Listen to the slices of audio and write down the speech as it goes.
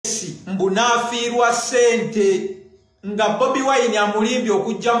Abitex mbunafiirwa sente nga Bobi Wine amulimbye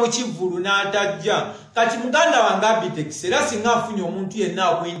okujja mu kivulu n'atajja. Kati muganda wange Abitex era singa afunye omuntu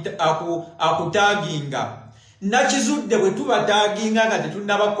yenna akutaginga. Nakizudde bwe tubataginga nga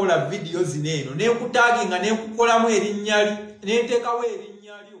tetunnabakola video zineeno n'ekutaginga n'ekukolamu erinnya n'enteekawo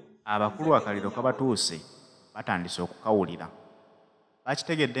erinnya lyo. Abakulu akaliro kabatuuse batandise okukawulira.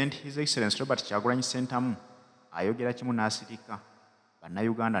 Bakitegedde nti His Excellency Robert Kyagulanyi Ssentamu ayogera kimu n'asirika.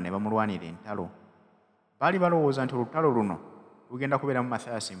 Bannayuganda ne bamulwanira entalo. Baali balowooza nti olutalo luno lugenda kubeeramu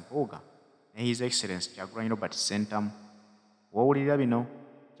Mathias Mpuuga ne His Excellency Kyagulanyi Robert Ssentamu. Wowulira bino,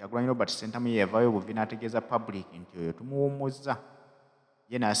 Kyagulanyi Robert Ssentamu ye yavaayo obuvi n'ategeeza public nti oyo tumuwummuzza.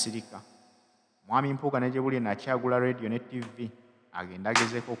 Ye n'asirika. Mwami Mpuuga ne gye buli n'akyagula radio ne TV agenda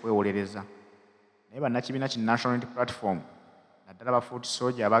agezeeko okwewolereza. Naye bannakibiina ki National Unity Platform naddala bafuuti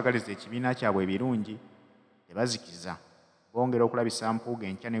Sooja abaagaliza ekibiina kyabwe ebirungi tebazikiza. Bongera okulabisa Mpuuga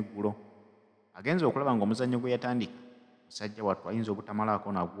enkya n'eggulo. Agenza okulaba ng'omuzannyo gwe yatandika musajja wattu ayinza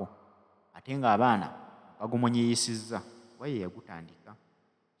obutamalaako nagwo ate ng'abaana bagumunyiyisizza kuba ye yagutandika.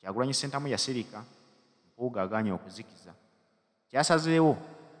 Kyagulanyi Ssentamu yasirika, Mpuuga agaanye okuzikiza. Kyasazeewo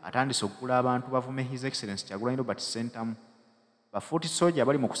atandise okugula abantu bavume His Excellency Kyagulanyi Robert Ssentamu. Bafuuti Sooja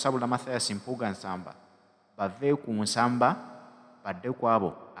bali mu kusabula Mathias Mpuuga nsamba bave ku nsamba badde ku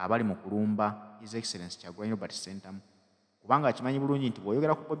abo abali mu kulumba His Excellency Kyagulanyi Robert Ssentamu. Kubanga akimanyi bulungi nti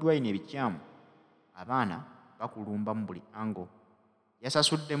bw'oyogera ku Bobi Wine ebikyamu abaana bakulumba mu buli ango.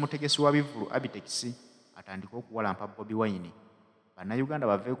 Yasasudde mutegesi wa bivulu Abitex atandika okuwalampa Bobi Wine. Bannayuganda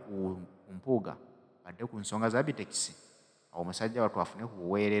bave ku Mpuuga badde ku nsonga za Abitex awo omusajja wattu afune ku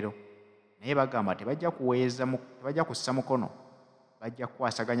buweerero. Naye bagamba tebajja kussa mukono, bajja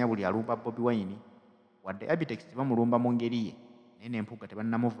kukwasaganya buli alumba Bobi Wine. Wadde Abitex tebamulumba mu ngeri ye naye n'Empuuga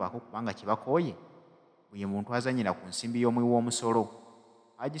tebannamuvaako kubanga kibakooye ye muntu azanyira ku nsimbi y'omuwi w'omusolo.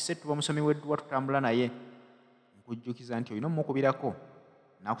 Agisettuba musomi w'edduwa tutambula naye nkujjukiza nti olina omukubirako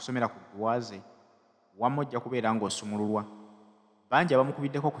n'akusomera ku dduwa ze wamma ojja kubeera ng'osumululwa. Bangi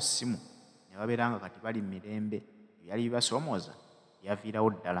abamukubiddeko ku ssimu ne babeera nga kati bali mu mirembe ebyali bibasoomooza byaviirawo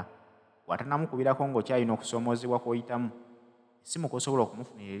ddala. Bw'atanamukubirako ng'okyalina okusoomoozebwa kw'oyitamu essimu kw'osobola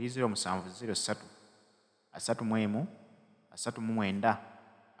okumufunira eri 0703 31 39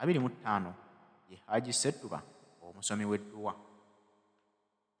 25 ye Haji Settuba omusomi w'edduwa.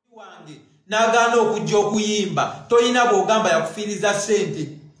 Wange n'agaana okujja okuyimba toyina bw'ogamba yakufiiriza ssente.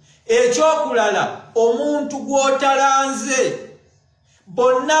 Ekyokulala omuntu gw'otalanze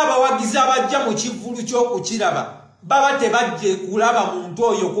bonna abawagizi abajja mu kivulu ky'okukiraba baba tebajje kulaba muntu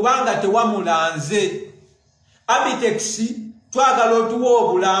oyo kubanga tewamulanze. Abitex twagala otuwa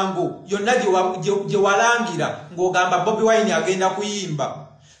obulango yonna gye walangira ng'ogamba Bobi Wine agenda kuyimba.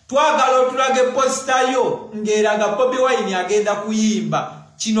 Twagala otulage posita yo ng'eraga Bobi Wine agenda kuyimba.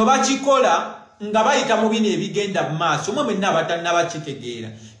 Kino bakikola nga bayita mu bino ebigenda mu maaso. Mwe mwenna abatannabakitegeera.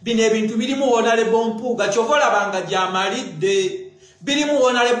 Bino ebintu birimu Honorable Mpuuga kyova olabanga gy'amalidde. Birimu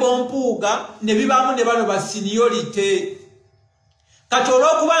Honorable Mpuuga ne bibaamu ne bano ba seniority. Kati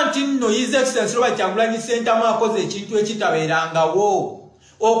olw'okuba nti nno His Excellency Robert Kyagulanyi Ssentamu akoze ekintu ekitabeerangawo.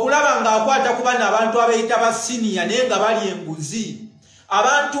 Okulaba ng'akwata ku bano abantu abeeyita ba senior naye nga bali enguzi.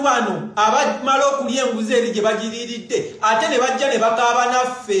 Abantu bano abamala okulya enguzi eri gye bagiriiridde ate ne bajja ne bakaaba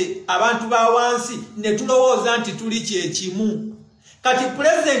naffe abantu ba wansi ne tulowooza nti tuli kyekimu. Kati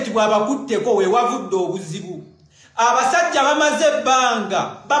pulezidenti bw'abakutteko we wavudde obuzibu. Abasajja bamaze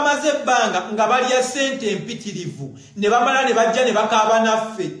ebbanga nga balya ssente empitirivu ne bamala ne bajja ne bakaaba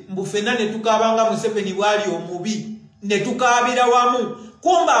naffe mbu ffenna ne tukaabanga Museveni bwali omubi ne tukaabira wamu.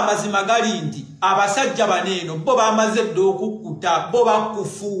 Kumba amazima gali nti abasajja baneeno bo bamaze dde okukkuta bo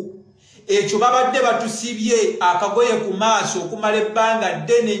bakufu. Ekyo babadde batusibye akagoye ku maaso okumala ebbanga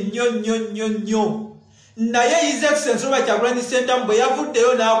ddene nnyo. Naye His Excellency Robert Kyagulanyi Ssentamu bwe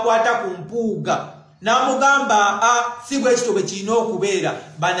yavuddeyo n'akwata ku Mpuuga n'amugamba si bwe kityo bwe kirina okubeera.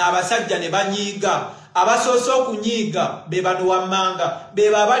 Bano abasajja ne banyiiga. Abasoose okunyiiga be bano wammanga be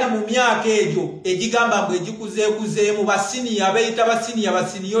babali mu myaka egyo egigamba mbu egikuzeekuzeemu basiniya beeyita basiniya ba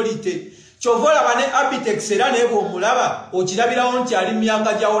seniority. Kyova olaba ne Abitex era naye bw'omulaba okirabirawo nti ali mu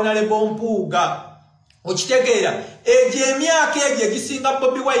myaka gya Honorable Mpuuga. Okitegeera egyo emyaka egyo egisinga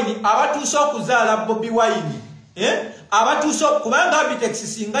Bobi Wine abatuuse okuzaala Bobi Wine abatuuse kubanga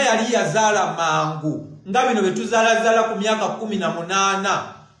Abitex singa yali yazaala mangu nga bino bye tuzaalazaala ku myaka 18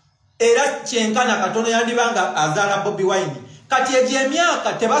 era kyenkana katono yandibanga azaala Bobi Wine. Kati egyo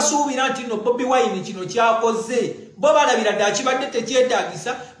emyaka tebasuubira nti no Bobi Wine kino kyakoze. Bo balabira ddala kibadde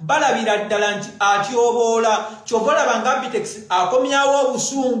tekyetaagisa, balabira ddala nti atyoboola. Kyova olaba nga Abitex akomyawo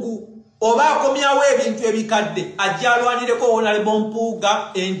obusungu. oba akomyawo ebintu ebikadde ajja alwanireko Honorable Mpuuga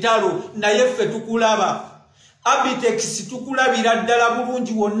entalo naye ffe tukulaba Abitex tukulabira ddala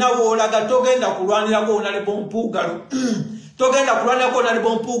bulungi wonna woolaga togenda kulwanirako Honorable Mpuuga togenda kulwanirako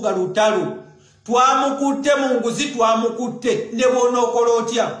Honorable Mpuuga lutalo twamukutte mu nguzi twamukutte ne bw'ona okola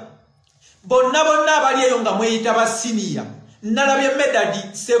otya bonna abali eyo nga mweyita basiniya nalabye Medadi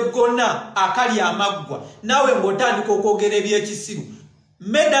Seggona akali amaggwa naawe ng'otandika okwogera ebyekisiru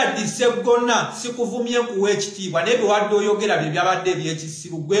Medadi Seggona sikuvumye kuwa ekitiibwa naye byewadde oyogera bye byabadde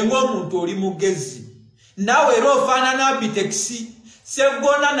ebyekisiru gwe ng'omuntu oli mugezi naawe era ofaanana Abitex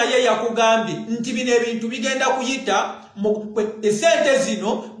Seggona naye yakugambye nti bino ebintu bigenda kuyita esente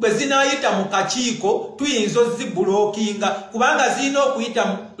zino bwe zinaayita mu kakiiko tuyinza ozibulookinga kubanga zirina okuyita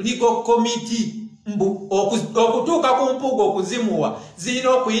mu legal committee okutuuka ku Mpuuga okuzimuwa zirina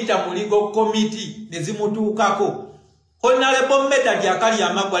okuyita mu legal committee ne zimutuukako Honorable Medadi akali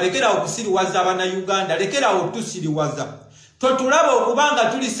amaggwa lekera okusiriwaza Abannayuganda lekera otusiriwaza totulaba okubanga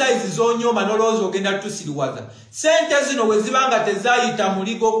tuli size zonyooma n'olowooza ogenda tusiriwaza sente zino bwe zibanga tezaayita mu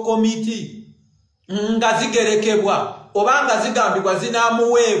legal committee nga zigerekebwa obanga zigambibwa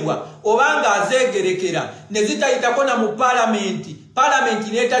zinaamuweebwa obanga azeegerekera ne zitayitako na mu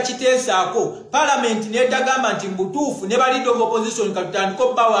palamenti neetakiteesaako palamenti neetagamba nti mbutuufu ne ba leader of opposition katutandika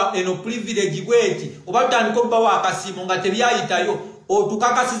obbawa eno privilege bweti oba tutandika obbawa akasiimo nga tebyayitayo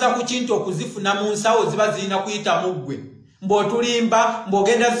otukakasiza ku kintu okuzifuna mu nsawo ziba zirina kuyita mu ggwe mb'otulimba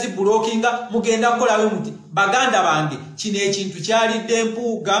mb'ogenda zibulookinga mugenda kukolawe muti baganda bange kino ekintu kyalidde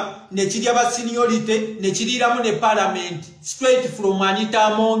Mpuuga ne kirya ba seniority ne kiriiramu ne parliament straight from Anita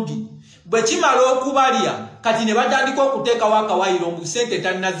Amongi bwe kimala okubalya kati ne batandika okuteekawo akawayiro mbu sente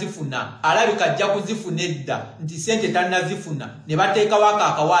tannazifuna alabika ajja kuzifuna edda nti sente tannazifuna ne bateekawo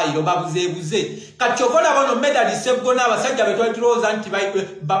akawayiro babuzeebuze kati okola bono Medadi Seggona abasajja be twali tulowooza nti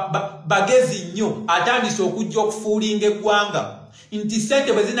bagezi nnyo atandise okujja okufuulinga eggwanga nti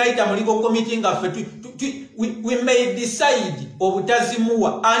sente bwe zinayita mu legal committee nga ffe we may decide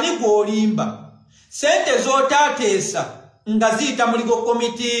obutazimuwa ani gw'olimba sente z'otaateesa nga ziyita mu legal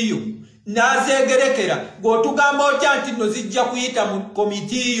committee yo n'azeegerekera ng'otugamba otya nti nno zijja kuyita mu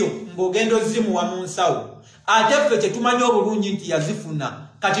komiti yo ng'ogenda ozimuwa mu nsawo ate ffe kyetumanyi obulungi nti yazifuna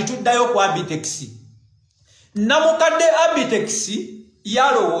kati tuddayo ku Abitex namukadde Abitex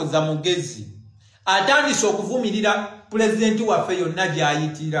yalowooza mugezi atandise okuvumirira pulezidenti waffe yonna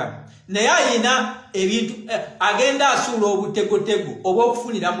gy'ayitira naye ayina ebintu agenda asuula obutegotego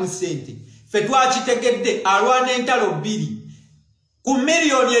obw'okufuniramu ssente ffe twakitegedde alwana entalo bbiri ku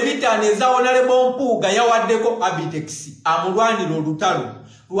miliyoni 5 eza Honorable Mpuuga yawaddeko Abitex amulwanira olutalo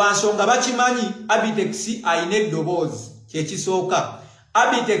lwa nsonga bakimanyi Abitex ayina eddoboozi kyekisooka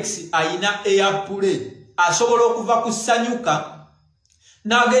Abitex ayina airplay asobola okuva ku ssanyuka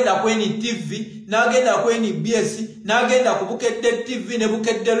n'agenda ku NTV n'agenda ku NBS n'agenda ku Bukedde TV ne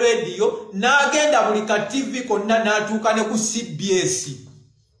Bukedde Radio n'agenda buli ka TV konna n'atuuka ne ku CBS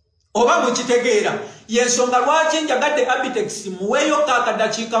oba mukitegeera yensonga lwaki njagadde Abitex muweeyo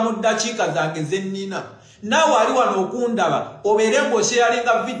akadakiika mu ddakiika zange zennina naawe ali wano okundaba obeere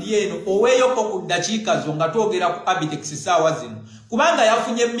ng'osheyalinga vidiyo eno oweeyoko ku ddakiika zo nga twogera ku Abitex saawa zino kubanga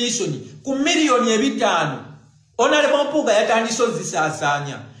yafunye mission ku miliyoni 5 Honorable Mpuuga yatandise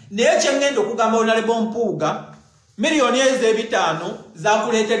ozisaasaanya naye kyengenda okugamba Honorable Mpuuga miliyoni ezo 5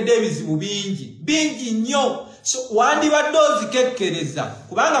 zakuleetedde ebizibu bingi nnyo so wandibadde ozikekkereza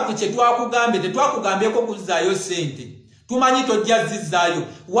kubanga ku kye twakugambye tetwakugambyeko kuzzaayo sente tumanyi tojja zizzaayo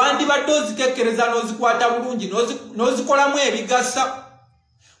wandibadde ozikekkereza n'ozikwata bulungi n'ozikolamu ebigasa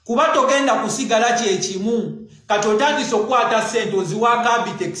kuba togenda kusigala kyekimu kati otandise okukwata sente oziwaaka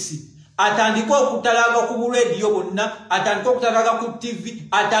Abitex atandika okutalaga ku bulediyo bonna atandika okutalaga ku TV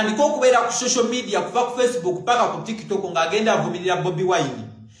atandika okubeera ku social media kuva ku Facebook paka ku TikTok ng'agenda avumirira Bobi Wine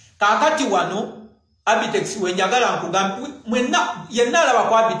kaakati wano Abitex wenjagala nkugambe yenna alaba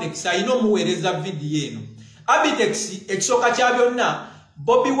ku Abitex ayina omuweereza vidiyo eno Abitex ekisooka kya byonna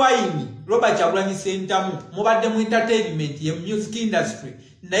Bobi Wine Robert Kyagulanyi Ssentamu mubadde mu entertainment ye music industry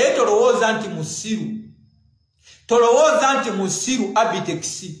naye tolowooza nti musiru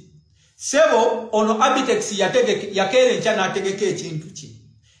Abitex sebo ono Abitex yakeera enkya n'ategeka ekintu kye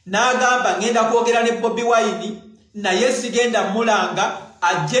n'agamba ngenda kwogera ne Bobi Wine naye sigenda mulanga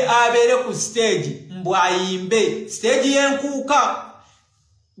ajje abeere ku stage mbwayimbe stage y'enkuuka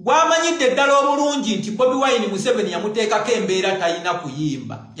gwamanyidde ddala obulungi nti Bobi Wine Museveni yamuteekako embeera talina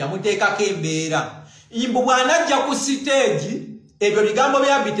kuyimba yamuteekako embeera mbu bw'anajja ku stage ebyo bigambo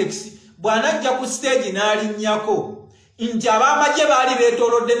bya Abitex bw'anajja ku stage n'alinnyako nti abamagye baali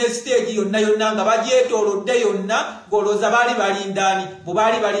beetoolodde ne stage yonna nga bagyetoolodde yonna ng'olowooza baali balindani bwe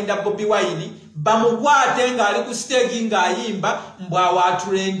baali balinda Bobi Wine bamukwate ng'ali ku stage ng'ayimba mbwawa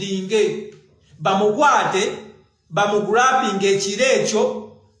atrendinge bamukwate bamugulapinga ekiro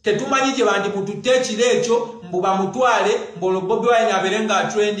ekyo tetumanyi gye bandimututte ekiro ekyo mbu bamutwale mbolo Bobi Wine abeere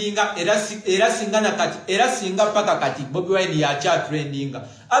ng'atrendinga era singa paka kati Bobi Wine yakyatrendinga.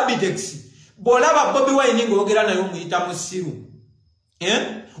 Abitex bw'olaba Bobi Wine ng'oyogera naye omuyita musiru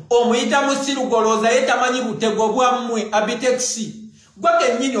omuyita musiru golooza ye tamanyi butego bwammwe. Abitex gwe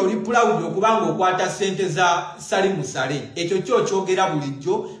kennyini oli proud okubanga okwata ssente za salimusale ekyo kyokyogera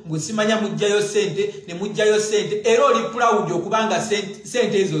bulijjo mbu simanya mujjayo ssente ne mujjayo ssente era oli proud okubanga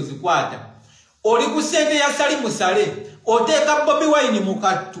ssente ezo zikwata. Oli ku ssente ya salimusale oteeka Bobi Wine mu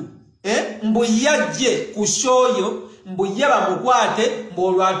kattu mbu yajje ku shoyo mbu ye bamukwate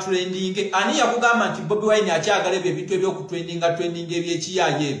mbu atrendinge. Ani yakugamba nti Bobi Wine akyagala ebyo ebintu ebyokutrendinga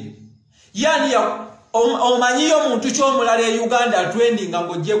ebyekiyaayo ebyo? Yani omanyiyo omuntu ky'omulala e Uganda trendinga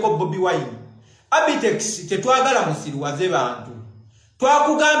ng'oggyeko Bobi Wine. Abitex tetwagala musiriwaze bantu.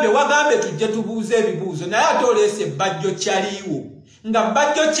 Twakugambe wagambe tujje tubuuze ebibuuzo naye ate oleese bajjo kyaliiwo nga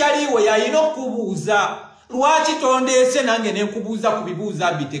bajjo kyaliiwo yalina okubuuza lwaki tondeese nange nenkubuuza ku bibuuzo.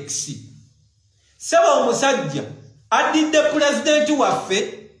 Abitex seba omusajja addidde pulezidenti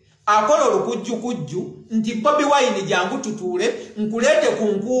waffe akola olukujjukujju nti Bobi Wine jangu tutuule nkuleete ku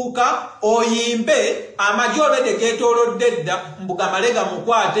nkuuka oyimbe amagye olwedde geetoolodde dda mbugamale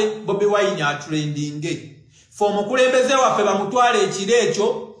gamukwate Bobi Wine atrendinge. Fe omukulembeze waffe bamutwala ekiro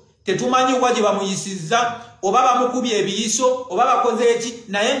ekyo tetumanyi wa gye bamuyisizza oba bamukubye ebiyiso oba bakoze eki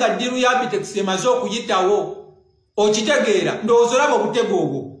naye nga ddiru ya Abitex emaze okuyitawo. Okitegeera ndowooza olaba obutego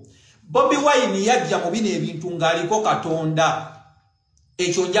obwo. Bobi Wine yajja mu bino ebintu ng'aliko Katonda.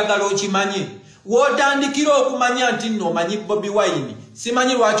 Ekyo njagala okimanye. Wotandikira okumanya nti nno omanyi Bobi Wine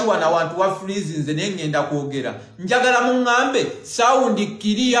simanyi lwaki wana wantu wa freeze nze naye ngenda kwogera. Njagala muŋŋambe sawundi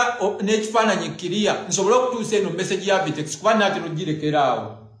kiriya n'ekifaananyi kiriya nsobole okutuusa eno message ya Abitex kuba nate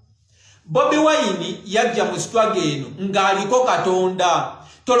nogirekeraawo. Bobi Wine yajja mu struggle eno ng'aliko Katonda.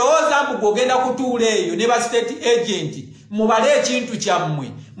 Tolowooza mbu gw'ogenda kutuula eyo ne ba state agent mubale ekintu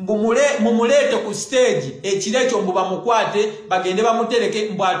kyammwe mumuleete ku stage ekiro ekyo mbu bamukwate bagende bamutereke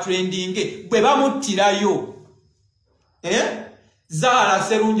mbu atrendinge bwe bamuttirayo. Zaala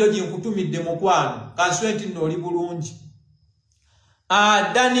Serunjo ginkutumidde mukwano kanswenti nno oli bulungi.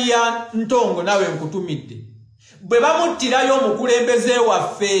 Daniya Ntongo nawe nkutumidde bwe bamuttirayo omukulembeze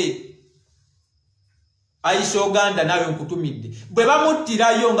waffe Aisha Uganda nawe nkutumidde bwe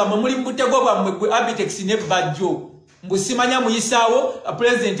bamuttirayo nga mwe muli mu butego bwammwe gwe Abitex ne bajjo mbu simanya muyisaawo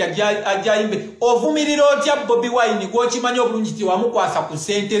president ajayimbe. Ovumirira otya Bobi Wine gw'okimanya obulungi ti wamukwasa ku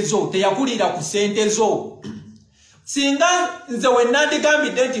ssente zo teyakulira ku ssente zo. Singa nze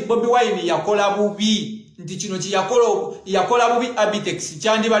wennandigambidde nti Bobi Wine yakola bubi nti kino yakola bubi Abitex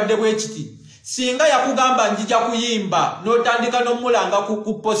kyandibadde bwe kiti. Singa yakugamba njija kuyimba n'otandika n'omulanga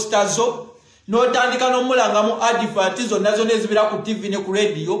ku posta zo n'otandika n'omulanga mu advert zonna zonna ezibira ku TV ne ku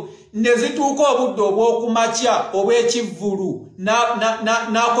radio ne zituuka obudde obw'okumakya obw'ekivvulu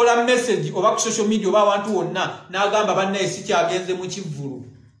n'akola message oba ku social media oba abantu wonna n'agamba bannaye sikyagenze mu kivvulu.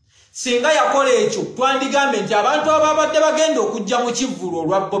 Singa yakola ekyo twandigambe nti abantu ababadde bagenda okujja mu kivvulu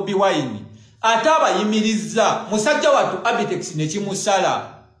olwa Bobi Wine ate abayimirizza musajja wattu Abitex ne kimusala.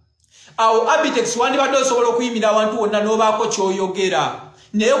 Awo Abitex wandibadde osobola okuyimira abantu wonna n'obaako ky'oyogera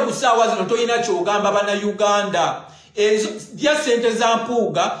naye ku ssaawa zino tolina ky'ogamba bannayuganda. Ezo dya ssente za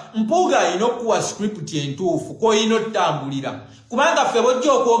Mpuuga alina okuwa script entuufu kw'olina otambulira kubanga ffe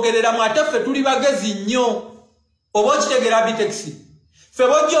bojja okwogereramu ate ffe tuli bagezi nnyo. Oba okitegeera Abitex ffe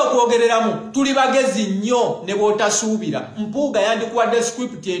bojja okwogereramu tuli bagezi nnyo ne bw'otasuubira. Mpuuga yandikuwadde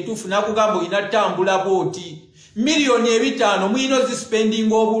script entuufu n'akugamba olina ttambula bw'oti. $5,000,000 mwino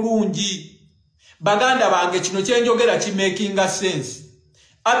zispendinga obulungi. Baganda bange kino kyenjogera kimakinga sense.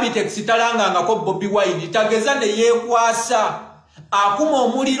 Abitex talangangako Bobi Wine tageza ne yeekwasa akuma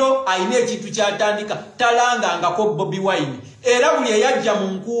omuliro ayina ekintu kyatandika talangangako Bobi Wine. Era buli eyajja mu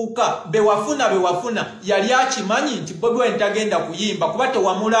nkuuka bewafuna yali akimanyi nti Bobi Wine tagenda kuyimba kuba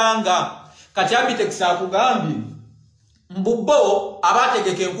tewamulanga. Kati Abitex akugambye mbubo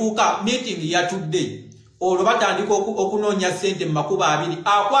abategeka enkuuka meeting yatudde olwo batandika okunoonya ssente mu 20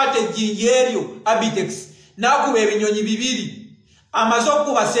 akwata ejjinja eryo Abitex n'akuba ebinyonyi 2 amaze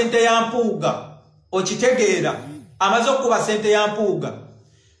okuba ssente ya Mpuuga. Okitegeera amaze okuba ssente ya Mpuuga.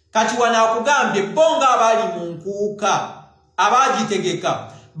 Kati wanaakugambye bonga abali mu nkuuka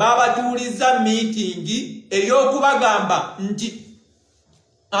abagitegeka babatuuliza meeting ey'okubagamba nti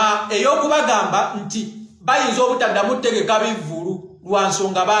bayinza obutaddamu tegeka bivvulu lwa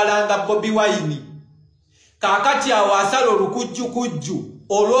nsonga balanga Bobi Wine. Kaakati awo asala olukujjukujju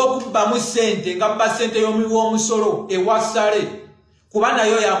olw'okubbamu ssente nga bba ssente y'omuwi w'omusolo ewasale kuba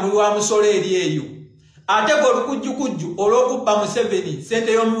nayo yamuwi wa musolo eri eyo. Ate gwe olukujjukujju olw'okubba Museveni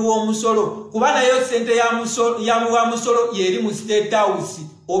ssente y'omuwi w'omusolo kuba nayo ssente yamuwi wa musolo yeri mu State House.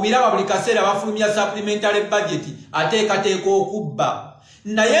 Obiraba buli kaseera bafulumya supplementary budget ateekateeka okubba.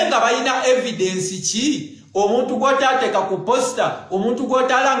 Naye nga balina evidence ki? Omuntu gw'otaateeka ku posta, omuntu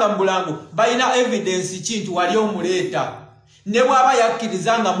gw'otaalanga mu bulango, balina evidence ki nti wali omuleeta. Ne bw'aba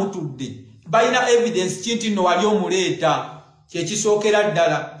yakkiriza nga mutudde, balina evidence ki nti nno wali omuleeta. Kyekisookera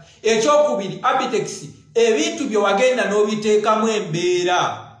ddala. Ekyokubiri, Abitex, ebintu bye wagenda n'obiteekamu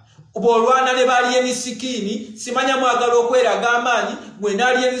embeera. Bw'olwana ne baali emisikini, simanya mwagala okweraga amaanyi, gwe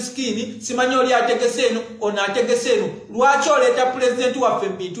naali emisikini, simanya oli ategese eno, ono ategese eno. Lwaki oleeta pulezidenti waffe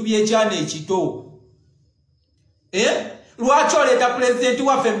mu bintu by'ekyana ekito? Lwaki oleeta pulezidenti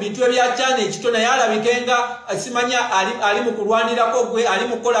waffe mu bintu ebyakyana ekito naye alabikenga simanya ali mu kulwanirako gwe, ali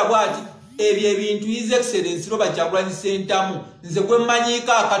mu kukola bw'ati? Ebyo ebintu His Excellency Robert Kyagulanyi Ssentamu nze gwe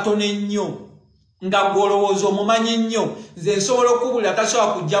mmanyiiko akatono ennyo nga gw'olowooza omumanyi nnyo, nze nsobola okubulira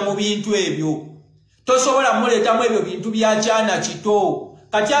tasobola kujja mu bintu ebyo. Tosobola muleetamu ebyo bintu byakyana kito.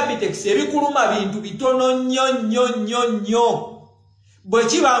 Kati Abitex ebikuluma bintu bitono nnyo nnyo nnyo nnyo. Bwe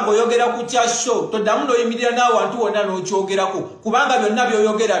kiba ng'oyogera ku kyasho toddamu n'oyimirira n'awantu wonna n'okyogerako kubanga byonna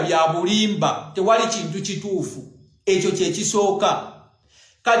by'oyogera bya bulimba, tewali kintu kituufu. Ekyo kye kisooka.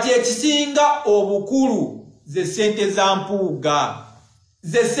 Kati ekisinga obukulu ze ssente za Mpuuga.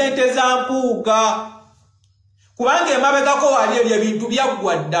 Ze ssente za Mpuuga. Kubanga emabegako wali ebyo ebintu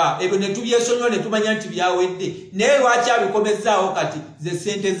byaggwa dda, ebyo ne tubyesonyiwa ne tumanya nti byawedde. Naye lwaki abikomezaawo kati ze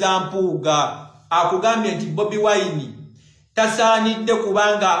ssente za Mpuuga? Akugambye nti Bobi Wine tasaanidde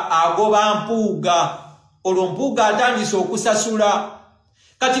kubanga agoba Mpuuga. Olwo Mpuuga atandise okusasula.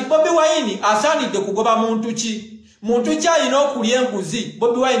 Kati Bobi Wine asaanidde kugoba muntu ki? Muntu ki alina okulya enguzi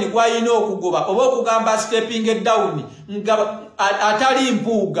Bobi Wine gw'alina okugoba oba okugamba stepping down nga atali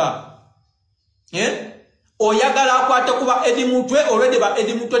Mpuuga? Oyagala akwate kuba edimutwe olwedde ba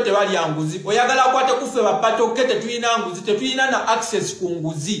edimutwe tebalya nguzi. Oyagala akwate kufe bapatoke tetulina nguzi, tetulina na access ku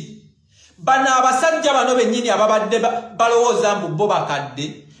nguzi. Bano abasajja bano bennyini ababadde balowooza mbu bo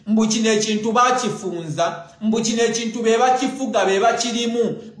bakadde, mbu kino ekintu baakifunza, mbu kino ekintu be bakifuga be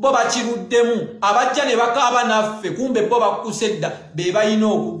bakirimu, bo bakiruddemu, abajja ne bakaaba naffe kumbe bo bakusedda be balina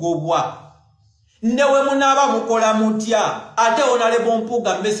okugobwa. Newe munaaba mukola mutya? Ate Honorable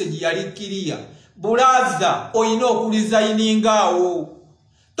Mpuuga message yali kiriya. Bulaza oyina okulizayininga awo.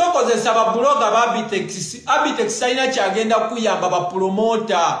 Tokozesa babuloga ba Abitex. Abitex alina kyagenda kuyamba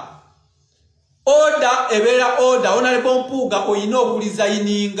bapromota. Oda ebeera oda. Honorable Mpuuga oyina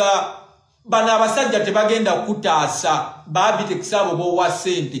okulizayininga. Bano abasajja tebagenda kutaasa. Ba Abitex abo bowa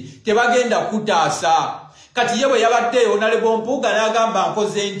ssente tebagenda kutaasa. Kati yewe yabadde Honorable Mpuuga n'agamba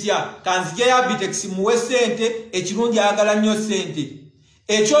nkoze ntya kanzige Abitex muwe ssente, ekirungi ayagala nnyo ssente.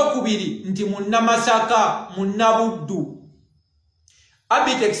 Ekyokubiri nti munnamasaka munnabuddu.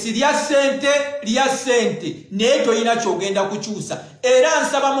 Abitex lya ssente naye toyina kyogenda kukyusa. Era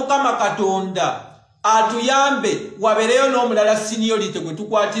nsaba Mukama Katonda atuyambe wabereyo n'omulala seniority gwe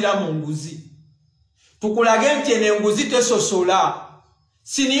tukwatira mu nguzi. Tukulage nti eno enguzi tesosola.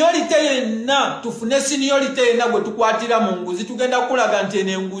 Seniority yenna tufune seniority yenna gwe tukwatira mu nguzi tugenda kulaga nti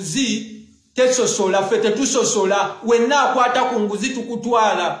eno enguzi tesosola, ffe tetusosola, wenna akwata ku nguzi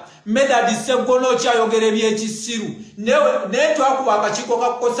tukutwala. Medadi Sseggona okyayogera ebyekisiru naye twakuba akakiiko ka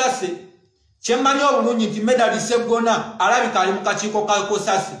Kosase. Kyemmanyi obulungi nti Medadi Sseggona alabika ali mu kakiiko ka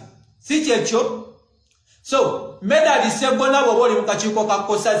Kosase, si kyekyo? So Medadi Sseggona bw'oba oli mu kakiiko ka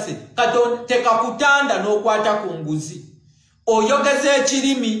Kosase tekakutanda n'okwata ku nguzi. Oyogeza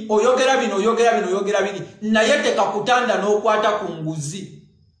ekirimi, oyogera bino, oyogera bino, oyogera bini, naye tekakutanda n'okwata ku nguzi.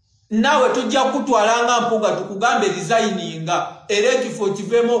 Nawe tujja kutwalanga Mpuuga tukugambe resigninga era ekifo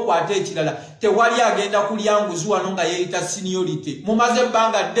kiveemu okwata ekirala. Tewali agenda kulya nguzi wano nga yeeyita seniority. Mumaze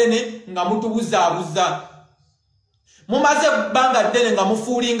ebbanga ddene nga mutubuzaabuza. Mumaze ebbanga ddene nga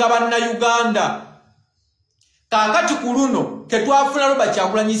mufuulinga bannayuganda. Kaakati ku luno ketwafuna Robert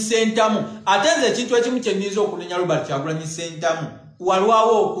Kyagulanyi Ssentamu. Ate nze ekintu ekimu kye nniza okunenya Robert Kyagulanyi Ssentamu,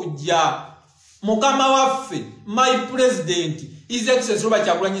 walwawo okujja mukama waffe my president His Excellency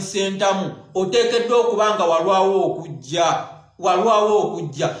Sooja Bamujje Kukikaliriro oteekeddwa okubanga walwawo okujja. Walwawo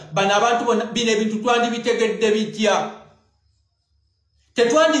okujja. Bano abantu bino ebintu twandibitegedde bitya?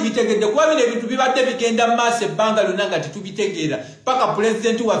 Tetwandibitegedde kuba bino ebintu bibadde bigenda mu maaso ebbanga lyonna nga tetubitegeera paka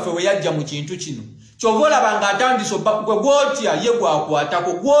pulezidenti waffe we yajja mu kintu kino. Chovola banga atandise gwotya ye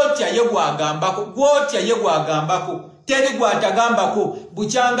gwakwatako gwotya ye gwagambako gwotya ye gwagambako teri gwatagambako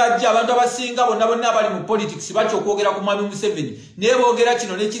bukyangajja abantu abasinga bonna abali mu politics batyo okwogera ku Mwami Museveni naye boogera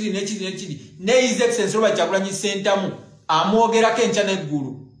kino nekiri ne His Excellency Robert Kyagulanyi Ssentamu amwogerako enkya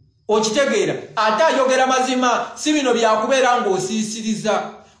n'eggulu okitegeera ate ayogera mazima si bino byakubeera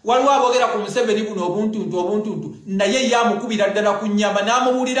ng'osiisiriza waliwo aboogera ku Museveni buno obuntuntu naye yamukubira ddala ku nnyama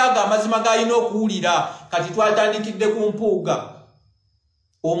n'amubuuliraga amazima g'alina okuwulira kati twatandikidde ku Mpuuga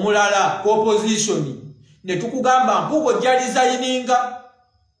omulala ku opposition ne tukugamba Mpuuga ojja lizayininga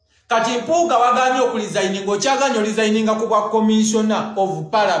kati Mpuuga waganye okulizayininga okyaganye olizayininga ku bwa Commissioner of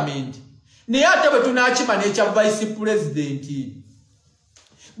Parliament naye ate bwe tunaakima n'ekya Vice President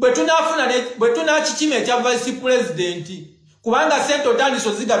bwe tunaakikima ekya Vice President kubanga sente otandise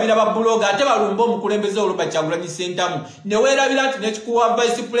ozigabira babuloga ate balumba omukulembeze Robert Kyagulanyi Ssentamu ne weerabira nti n'ekikuwa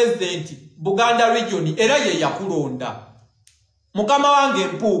Vice President Buganda Region era ye yakulonda mukama wange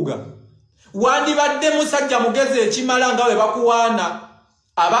Mpuuga wandibadde musajja mugezi ekimala nga we bakuwaana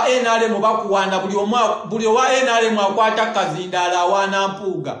aba NRM bakuwaana buli owa NRM akwata kazindaala awaana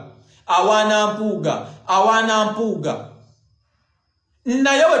Mpuuga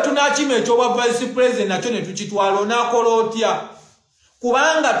naye we tunaakima ekyobwa Vice President nakyo ne tukitwala onaakola otya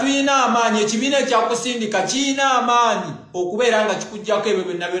kubanga tuyina amaanyi ekibiina ekyakusindika kiyina amaanyi okubeera nga kikuggyako ebyo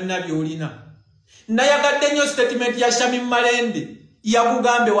byonna byolina nayagadde nnyo statement ya Shamim Malende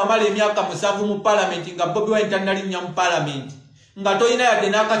yakugambe wamala emyaka 7 mu Parliament nga Bobi Wine tannalinnya mu Parliament nga toyina yadde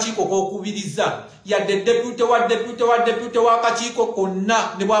n'akakiiko k'okubiriza yadde deputy w'akakiiko konna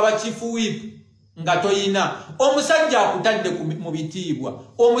ne bw'aba chief whip nga toyina omusajja akutadde mu bitiibwa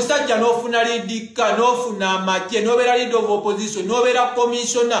omusajja n'ofuna lidika n'ofuna amagye n'obeera leader of opposition n'obeera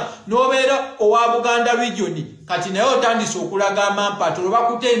commissioner n'obeera owa Buganda Region kati naye otandise okulaga amampato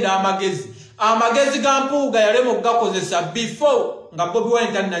lwebakutenda amagezi ga Mpuuga yalema okugakozesa before nga Bobi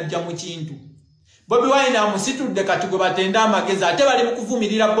Wine tannajja mu kintu Bobi Wine amusitudde kati gwe batenda amagezi ate bali mu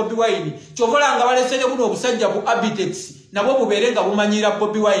kuvumirira Bobi Wine kyovola nga balesere buno obusajja bu Abitex nabo bubeere nga bumanyira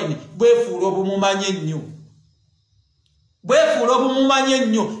Bobi Wine bwefuula obumumanye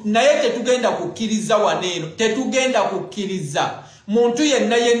nnyo naye tetugenda kukkiriza waneeno tetugenda kukkiriza muntu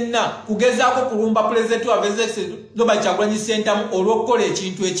yenna kugezaako kulumba President wa Robert Kyagulanyi Ssentamu olw'okukola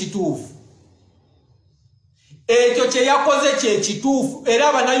ekintu ekituufu ekyo kye yakoze kyekituufu era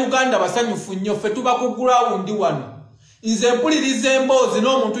Abannayuganda basanyufu nnyo ffe tuba ku gurawundi wano nze mpuliriza emboozi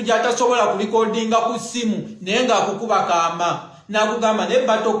n'omuntu gy'atasobola kulikodinga ku ssimu naye ng'akukuba kaama n'akugamba naye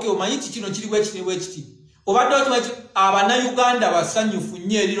batoke omanyi kino kiriwo ekiti obadde okimanyi Abannayuganda basanyufu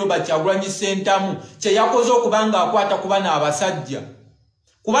nnyo eri Robert Kyagulanyi Ssentamu kye yakoze okuba ng'akwata ku bano abasajja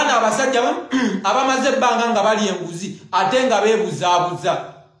abamaze ebbanga nga bali enguzi ate nga beebuzaabuza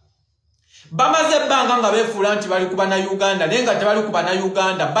bamaze ebbanga nga beefuula nti bali ku Bannayuganda naye nga tebali ku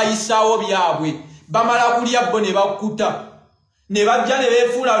Bannayuganda bayisaawo byabwe bamala kulya bo ne bakkuta ne bajja ne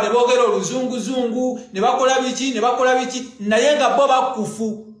beefuula ne boogera oluzunguzungu ne bakola biki naye nga bo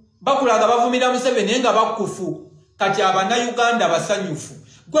bakkufu bakulaga bavumira Museveni naye nga bakkufu kati Abannayuganda basanyufu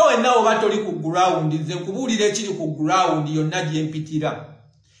gwe wenna oba toli ku ground nze nkubuulira ekiri ku ground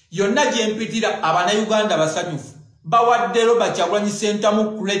yonna gyempitira Abannayuganda basanyufu bawadde Robert Kyagulanyi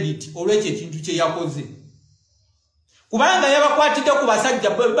Ssentamu credit olw'ekyo ekintu kye yakoze kubanga yabakwatidde ku basajja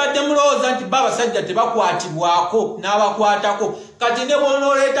badde mulowooza nti abasajja tebakwatibwako n'abakwatako kati ne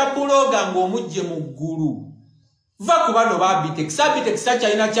bw'onooleeta buloga ng'omugye mu ggulu va ku bano ba Abitex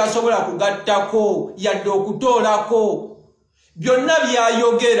takyalina kyasobola kugattako yadde okutoolako byonna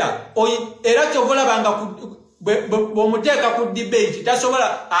byayogera era kyovolabanga bw'omuteeka ku debate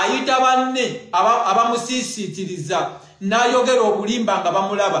tasobola ayita banne abamusiisiitiriza n'ayogera obulimba nga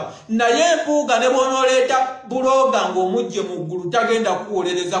bamulaba naye Mpuuga ne bw'onooleeta buloga ng'omugye mu ggulu tagenda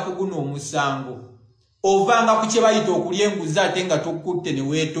kuwolereza ku guno omusango ovanga ku kye bayita okulya enguzi ate nga tokkutte ne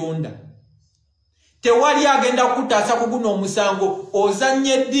weetonda tewali agenda kukutaasa ku guno omusango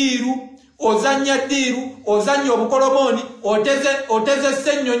ozannya ddiiru ozannya obukolomooni oteze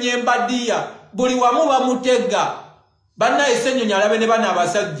Ssennyonyi embadiya buli wamu bamutega bannaye Ssennyonyi alabe ne bano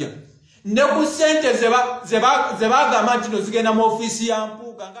abasajja ne ku ssente ze bagamba nti no zigenda mu ofiisi ya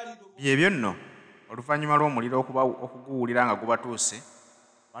Mpuuga byebyo nno oluvannyuma lw'omuliro okuguwulira nga gubatuuse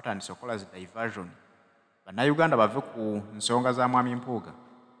batandise okukola zi diversion Bannayuganda bave ku nsonga za Mwami Mpuuga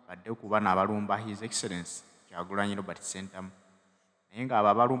badde ku bano abalumba His Excellency Kyagulanyi Robert Ssentamu naye nga abo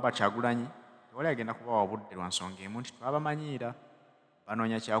abalumba Kyagulanyi tewali agenda kubawa budde lwa nsonga emu nti twabamanyiira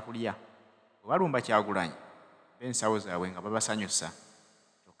banoonya kyakulya bwe balumba Kyagulanyi b'ensawo zaabwe nga babasanyusa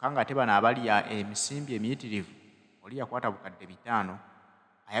kyokka nga ate bano abalya emisimbi emiyitirivu oli yakwata bukadde 5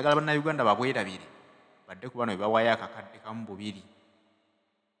 ayagala Bannayuganda babwerabire badde ku bano bawaayo akakadde kamu 2.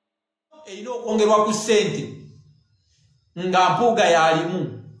 Erina okwongerwa ku ssente nga Mpuuga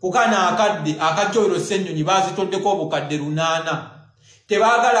yalimu kukana akadde akajjoyiro Ssennyonyi baazitoddeko obukadde 8.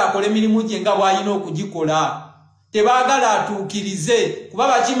 Tebaagala akole emirimu gye nga bw'alina okugikola. Tebaagala atuukirize kuba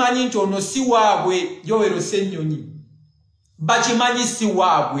bakimanyi nti ono si waabwe Yoweri Ssennyonyi. Bakimanyi si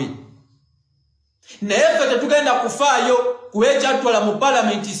waabwe. Naye ffe tetugenda kufaayo kuba ekyatutwala mu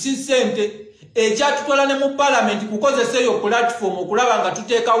palamenti si ssente. Ekyatutwala ne mu palamenti kukozesa eyo platform okulaba nga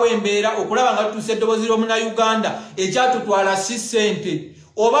tuteekawo embeera, okulaba nga tutuusa eddoboozi ly'Omunnayuganda. Ekyatutwala si ssente.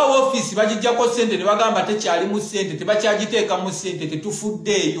 Oba woofiisi bagijjako ssente ne bagamba tekyalimu ssente, tebakyagiteekamu ssente,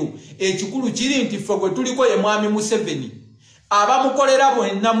 tetufuddeeyo. Ekikulu kiri nti ffe gwe tuliko ye Mwami Museveni. Abamukolera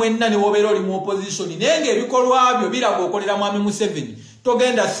mwenna ne wobeera oli mu opposition, naye ng'ebikolwa byo biraga okolera Mwami Museveni,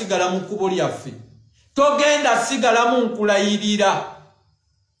 togenda sigala mu kkubo lyaffe. Togenda sigala mu nkulayirira.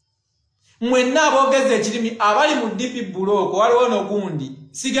 Mwenna aboogeza ekirimi abali mu DP Buloko waliwo n'ogundi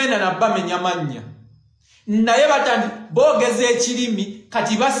sigenda nabbamenya mannya. Naye batandi boogeza ekirimi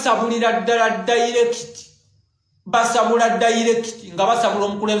kati basabulira ddala direct. Basabula direct nga basabula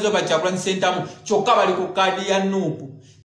omukulembeze Kyagulanyi Ssentamu kyokka bali ku kaadi ya Nuupu.